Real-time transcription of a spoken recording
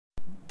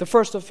The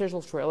first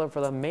official trailer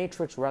for The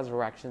Matrix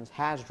Resurrections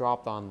has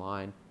dropped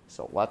online,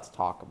 so let's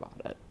talk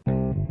about it.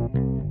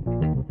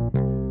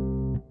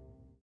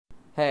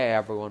 Hey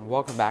everyone,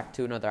 welcome back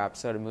to another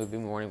episode of Movie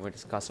Morning where we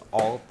discuss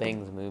all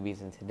things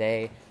movies, and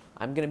today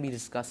I'm going to be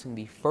discussing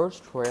the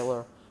first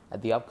trailer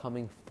at the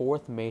upcoming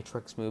fourth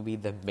Matrix movie,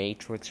 The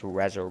Matrix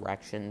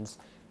Resurrections,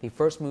 the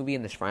first movie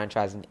in this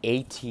franchise in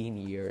 18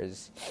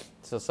 years.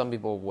 So some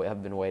people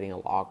have been waiting a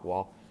lot.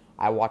 Well,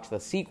 I watched the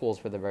sequels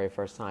for the very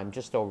first time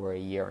just over a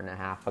year and a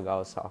half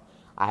ago, so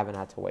I haven't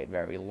had to wait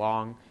very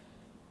long.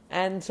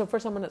 And so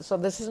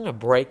this isn't a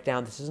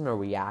breakdown, this isn't a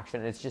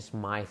reaction, it's just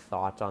my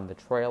thoughts on the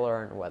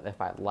trailer and whether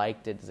if I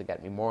liked it, does it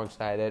get me more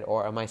excited,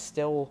 or am I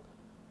still,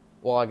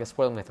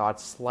 spoiling my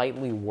thoughts,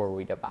 slightly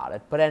worried about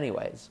it. But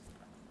anyways,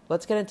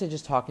 let's get into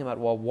just talking about,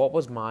 what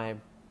were my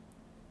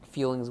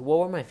feelings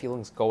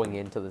going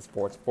into this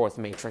fourth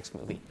Matrix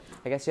movie.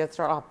 I guess you have to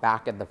start off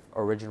back at the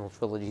original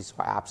trilogy, so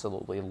I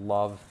absolutely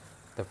love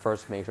the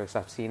first Matrix.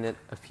 I've seen it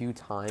a few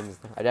times.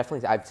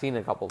 I've seen it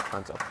a couple of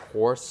times, of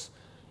course.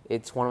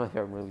 It's one of my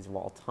favorite movies of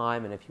all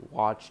time, and if you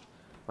watched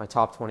my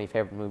top 20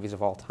 favorite movies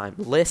of all time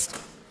list,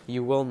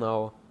 you will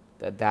know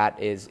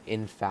that is,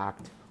 in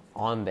fact,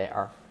 on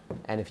there.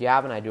 And if you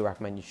haven't, I do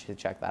recommend you should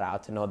check that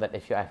out to know that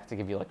if I have to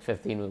give you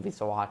 15 movies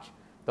to watch,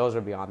 those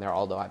would be on there,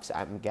 although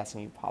I'm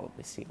guessing you've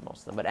probably seen most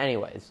of them. But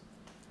anyways,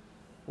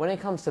 when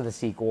it comes to the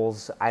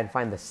sequels, I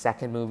find the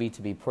second movie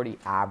to be pretty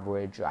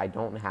average. I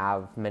don't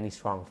have many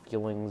strong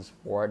feelings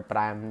for it, but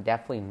I'm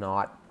definitely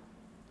not,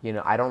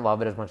 I don't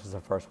love it as much as the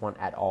first one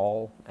at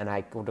all, and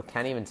I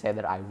can't even say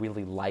that I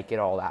really like it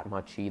all that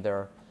much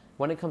either.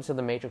 When it comes to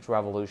The Matrix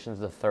Revolutions,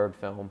 the third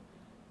film,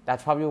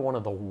 that's probably one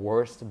of the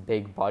worst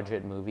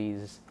big-budget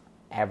movies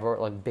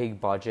ever, big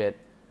budget,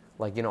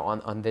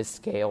 on this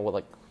scale,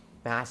 with,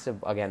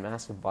 massive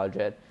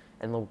budget,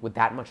 and with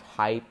that much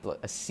hype,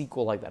 a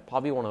sequel like that,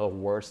 probably one of the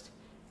worst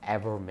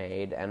ever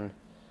made, and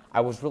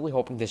I was really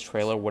hoping this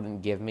trailer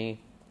wouldn't give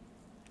me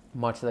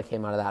much that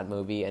came out of that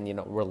movie, and,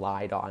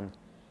 relied on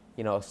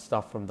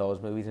stuff from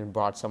those movies and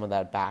brought some of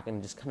that back,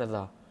 and just kind of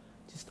the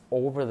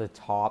over the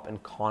top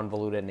and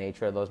convoluted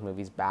nature of those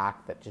movies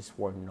back that just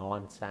were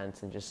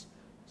nonsense and just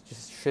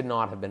should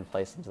not have been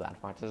placed into that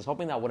franchise. I was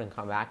hoping that wouldn't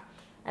come back.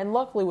 And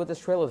luckily with this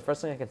trailer, the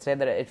first thing I could say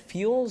that it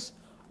feels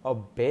a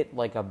bit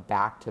like a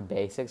back to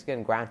basics.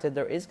 Again, granted,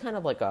 there is kind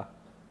of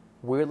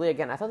weirdly,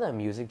 again, I thought the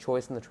music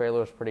choice in the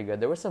trailer was pretty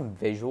good. There were some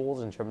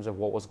visuals in terms of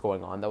what was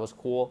going on that was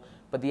cool,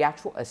 but the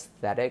actual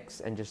aesthetics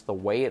and just the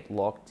way it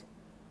looked,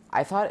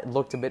 I thought it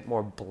looked a bit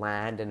more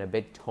bland and a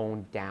bit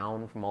toned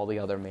down from all the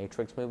other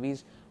Matrix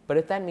movies. But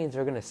if that means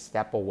they're going to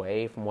step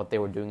away from what they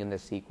were doing in the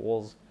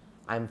sequels,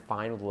 I'm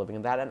fine with living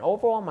in that. And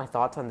overall, my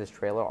thoughts on this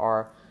trailer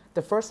are,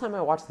 the first time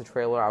I watched the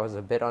trailer, I was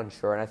a bit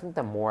unsure. And I think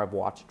the more I've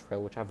watched the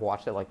trailer, which I've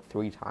watched it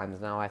 3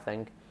 times now, I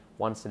think,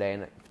 once today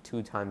and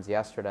 2 times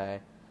yesterday,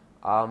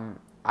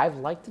 I've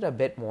liked it a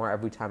bit more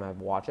every time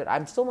I've watched it.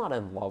 I'm still not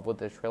in love with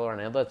this trailer,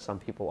 and I know that some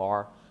people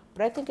are.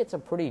 But I think it's a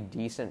pretty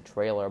decent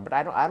trailer, but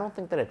I don't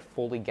think that it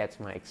fully gets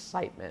my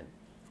excitement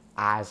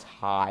as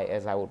high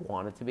as I would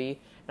want it to be.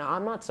 Now,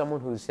 I'm not someone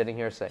who's sitting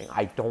here saying,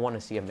 I don't want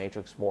to see a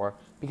Matrix 4,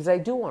 because I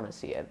do want to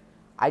see it.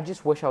 I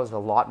just wish I was a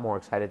lot more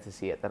excited to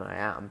see it than I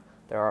am.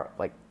 There are,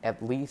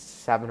 at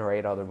least 7 or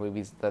 8 other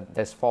movies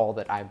this fall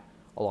that I'm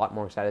a lot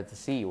more excited to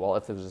see. Well,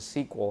 if there was a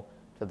sequel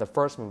to the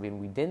first movie and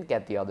we didn't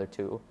get the other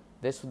 2,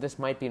 this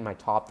might be in my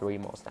top 3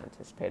 most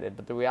anticipated.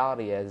 But the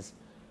reality is,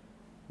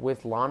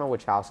 with Lana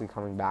Wachowski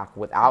coming back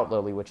without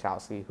Lily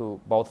Wachowski,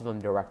 who both of them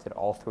directed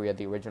all 3 of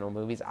the original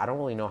movies, I don't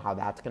really know how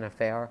that's going to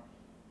fare.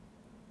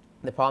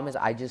 The problem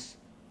is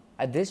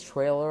this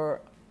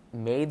trailer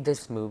made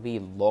this movie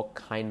look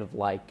kind of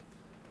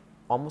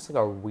almost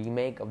like a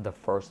remake of the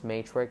first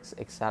Matrix,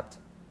 except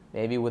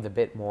maybe with a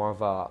bit more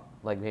of a,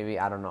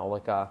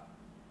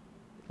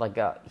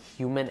 a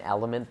human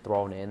element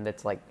thrown in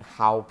that's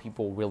how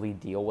people really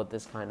deal with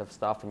this kind of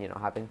stuff, and,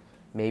 having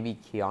maybe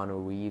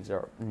Keanu Reeves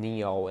or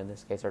Neo in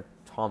this case, or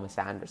Thomas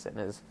Anderson,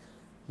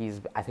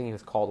 I think he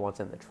was called once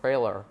in the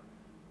trailer,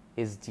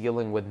 is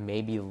dealing with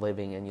maybe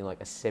living in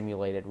a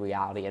simulated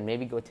reality and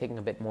maybe taking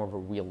a bit more of a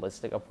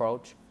realistic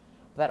approach.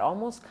 That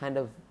almost kind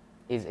of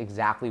is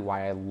exactly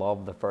why I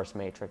love the first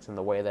Matrix and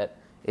the way that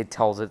it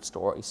tells its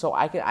story. So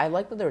I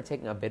like that they were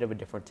taking a bit of a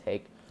different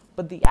take,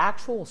 but the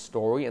actual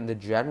story and the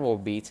general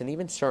beats and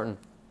even certain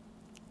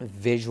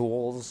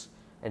visuals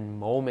and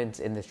moments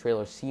in this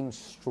trailer seem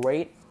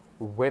straight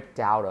ripped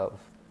out of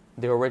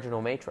the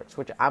original Matrix,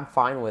 which I'm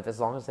fine with as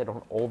long as they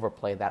don't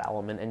overplay that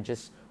element and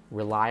just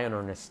rely on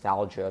our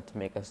nostalgia to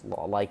make us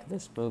like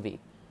this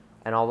movie.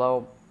 And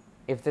although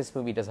if this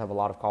movie does have a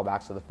lot of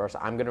callbacks to the first,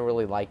 I'm going to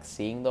really like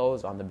seeing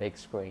those on the big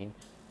screen,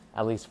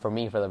 at least for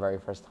me for the very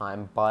first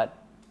time. But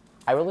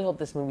I really hope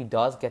this movie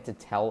does get to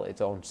tell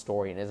its own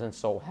story and isn't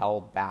so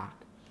held back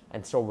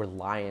and so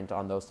reliant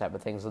on those type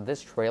of things. So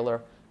this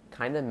trailer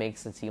kind of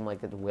makes it seem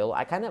like it will.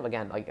 I kind of,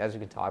 again, as you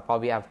can tell,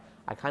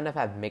 I kind of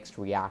have mixed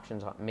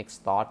reactions,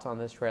 mixed thoughts on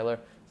this trailer.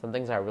 Some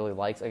things I really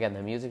liked. Again,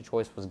 the music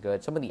choice was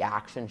good. Some of the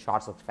action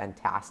shots looked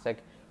fantastic.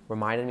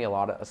 reminded me a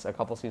lot of a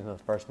couple scenes in the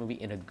first movie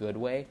in a good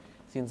way.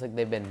 Seems like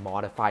they've been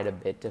modified a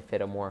bit to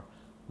fit a more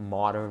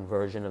modern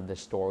version of the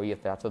story,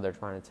 if that's what they're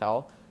trying to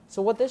tell.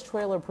 So what this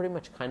trailer pretty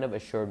much kind of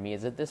assured me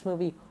is that this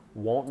movie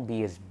won't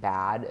be as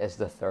bad as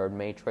the third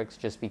Matrix,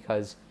 just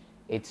because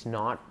it's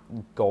not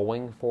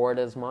going for it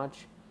as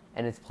much,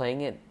 and it's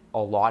playing it a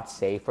lot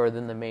safer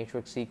than the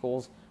Matrix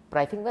sequels. But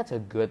I think that's a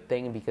good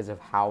thing because of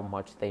how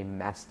much they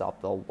messed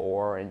up the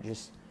lore and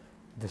just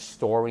the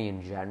story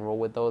in general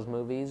with those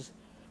movies.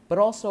 But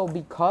also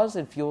because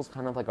it feels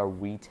kind of like a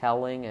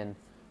retelling, and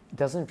it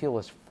doesn't feel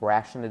as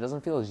fresh and it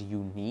doesn't feel as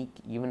unique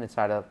even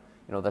inside of,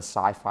 the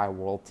sci-fi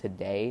world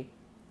today.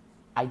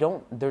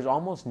 There's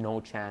almost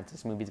no chance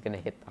this movie's going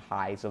to hit the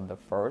highs of the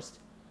first.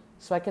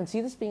 So I can see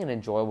this being an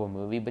enjoyable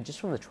movie, but just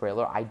from the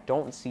trailer, I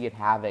don't see it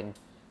having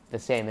the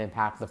same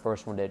impact the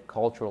first one did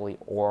culturally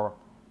or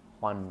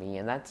on me.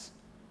 And that's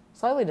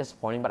slightly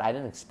disappointing, but I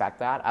didn't expect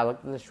that. I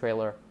looked at this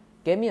trailer,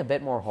 gave me a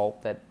bit more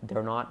hope that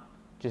they're not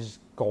just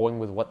going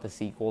with what the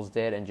sequels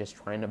did and just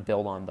trying to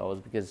build on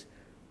those, because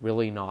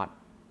really not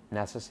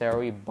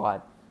necessary.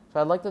 But so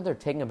I like that they're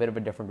taking a bit of a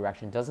different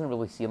direction. It doesn't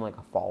really seem like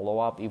a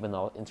follow-up, even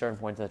though in certain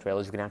points in the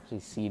trailers you can actually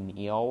see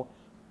Neo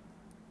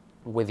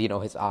with,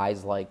 his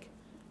eyes like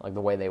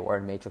the way they were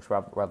in Matrix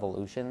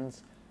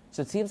Revolutions.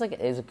 So it seems like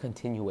it is a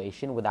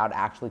continuation without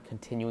actually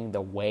continuing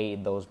the way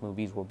those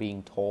movies were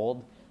being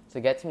told. So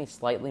it gets me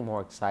slightly more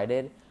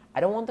excited.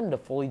 I don't want them to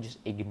fully just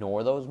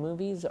ignore those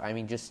movies. I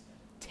mean, just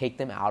take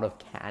them out of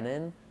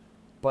canon.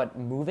 But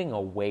moving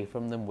away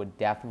from them would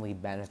definitely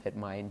benefit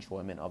my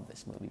enjoyment of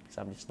this movie, because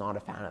I'm just not a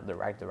fan of the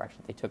right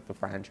direction they took the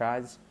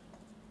franchise.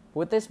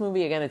 With this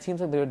movie, again, it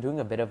seems like they're doing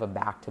a bit of a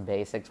back to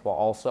basics, while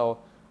also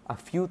a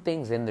few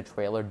things in the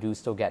trailer do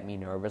still get me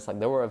nervous. Like,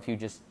 there were a few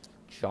just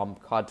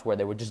jump cuts where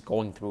they were just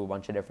going through a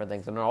bunch of different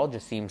things, and it all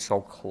just seems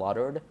so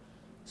cluttered.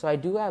 So I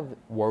do have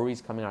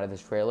worries coming out of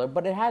this trailer,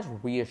 but it has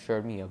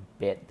reassured me a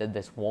bit that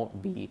this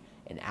won't be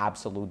an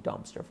absolute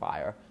dumpster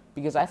fire,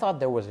 because I thought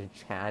there was a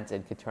chance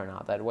it could turn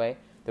out that way.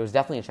 There was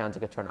definitely a chance it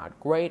could turn out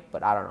great,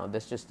 but I don't know.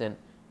 This just didn't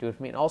do it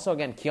for me. And also,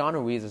 again,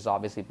 Keanu Reeves is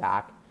obviously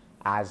back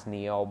as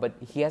Neo, but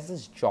he has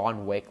this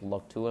John Wick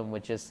look to him,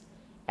 which is,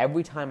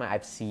 every time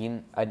I've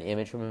seen an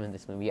image from him in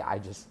this movie, I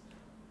just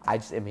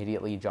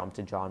immediately jump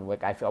to John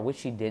Wick. I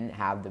wish he didn't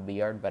have the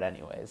beard, but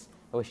anyways,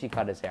 I wish he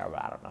cut his hair,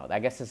 but I don't know. I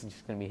guess this is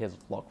just going to be his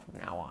look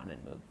from now on in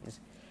movies.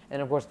 And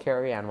of course,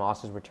 Carrie-Anne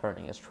Moss is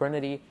returning as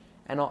Trinity,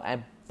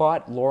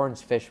 but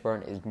Lawrence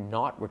Fishburne is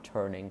not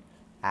returning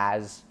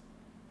as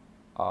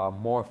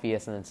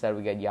Morpheus, and instead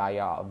we get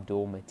Yahya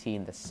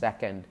Abdul-Mateen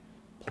II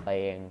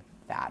playing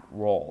that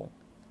role.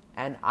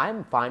 And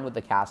I'm fine with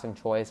the casting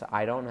choice.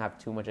 I don't have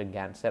too much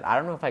against it. I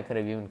don't know if I could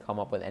have even come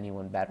up with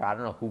anyone better. I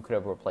don't know who could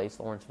have replaced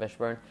Lawrence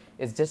Fishburne.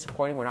 It's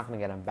disappointing we're not going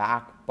to get him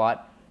back,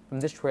 but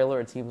from this trailer,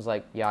 it seems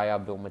like Yahya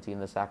Abdul-Mateen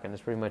II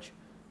is pretty much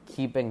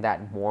keeping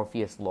that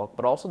Morpheus look.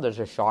 But also there's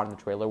a shot in the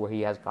trailer where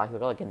he has got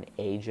like an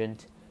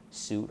agent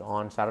suit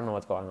on, so I don't know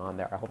what's going on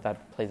there. I hope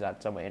that plays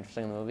out some way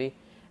interesting in the movie.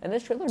 And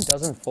this trailer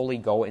doesn't fully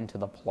go into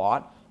the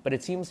plot, but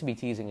it seems to be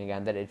teasing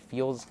again that it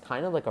feels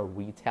kind of like a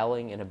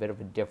retelling in a bit of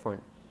a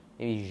different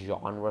maybe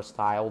genre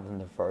style than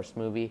the first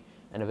movie,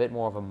 and a bit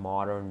more of a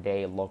modern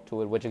day look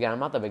to it, which again I'm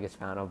not the biggest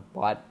fan of,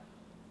 but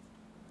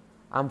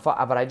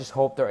but I just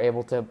hope they're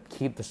able to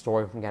keep the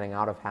story from getting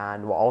out of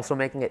hand while also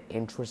making it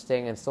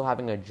interesting and still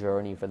having a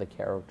journey for the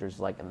characters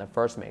like in the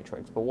first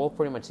Matrix. But we'll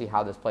pretty much see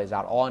how this plays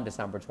out all on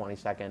December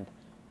 22nd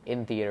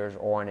in theaters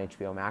or on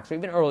HBO Max, or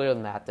even earlier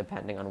than that,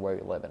 depending on where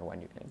you live and when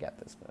you're going to get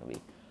this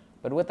movie.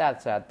 But with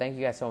that said, thank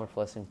you guys so much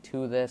for listening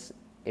to this.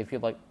 If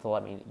you'd like to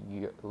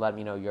let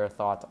me know your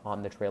thoughts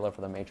on the trailer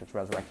for The Matrix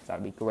Resurrections, that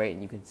would be great.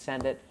 And you can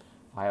send it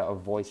via a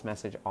voice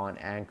message on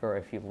Anchor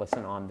if you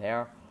listen on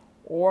there.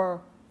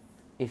 Or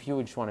if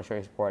you just want to show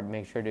your support,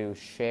 make sure to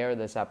share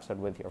this episode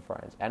with your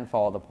friends and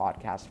follow the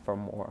podcast for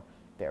more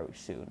very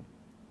soon.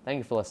 Thank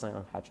you for listening.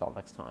 I'll catch you all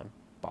next time.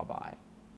 Bye-bye.